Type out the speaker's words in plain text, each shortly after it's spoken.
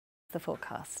the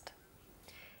forecast.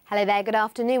 Hello there, good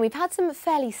afternoon. We've had some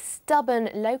fairly stubborn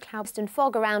low cloud and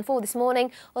fog around for this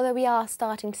morning, although we are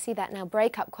starting to see that now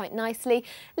break up quite nicely,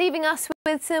 leaving us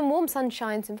with some warm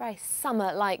sunshine, some very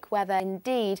summer-like weather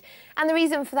indeed. And the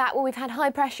reason for that, well, we've had high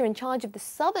pressure in charge of the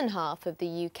southern half of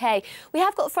the UK. We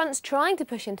have got fronts trying to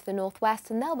push into the northwest,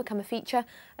 and they'll become a feature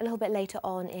a little bit later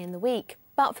on in the week.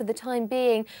 But for the time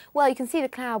being, well, you can see the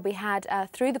cloud we had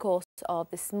through the course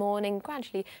of this morning,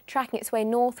 gradually tracking its way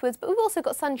northwards. But we've also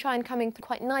got sunshine coming through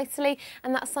quite nicely,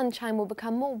 and that sunshine will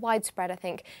become more widespread, I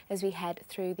think, as we head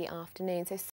through the afternoon.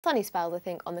 So sunny spells, I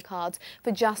think, on the cards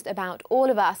for just about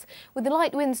all of us. With the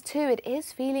light winds too, it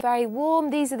is feeling very warm.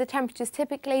 These are the temperatures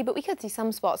typically, but we could see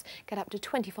some spots get up to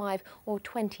 25 or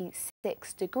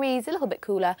 26 degrees, a little bit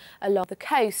cooler along the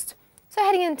coast. So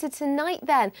heading into tonight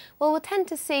then, well, we'll tend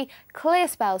to see clear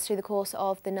spells through the course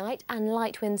of the night and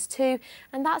light winds too,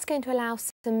 and that's going to allow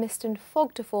some mist and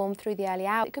fog to form through the early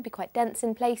hours. It could be quite dense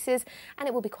in places, and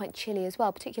it will be quite chilly as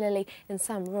well, particularly in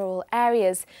some rural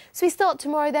areas. So we start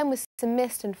tomorrow then with some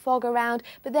mist and fog around,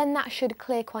 but then that should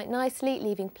clear quite nicely,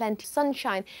 leaving plenty of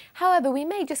sunshine. However, we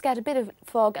may just get a bit of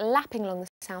fog lapping along the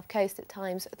south coast at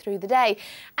times through the day,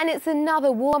 and it's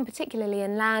another warm, particularly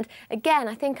inland. Again,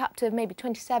 I think up to maybe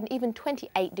 27, even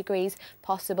 28 degrees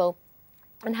possible.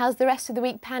 And how's the rest of the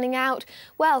week panning out?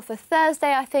 Well, for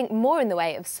Thursday, I think more in the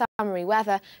way of summery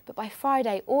weather, but by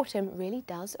Friday, autumn really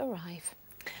does arrive.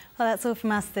 Well, that's all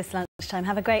from us this lunchtime.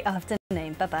 Have a great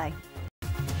afternoon. Bye-bye.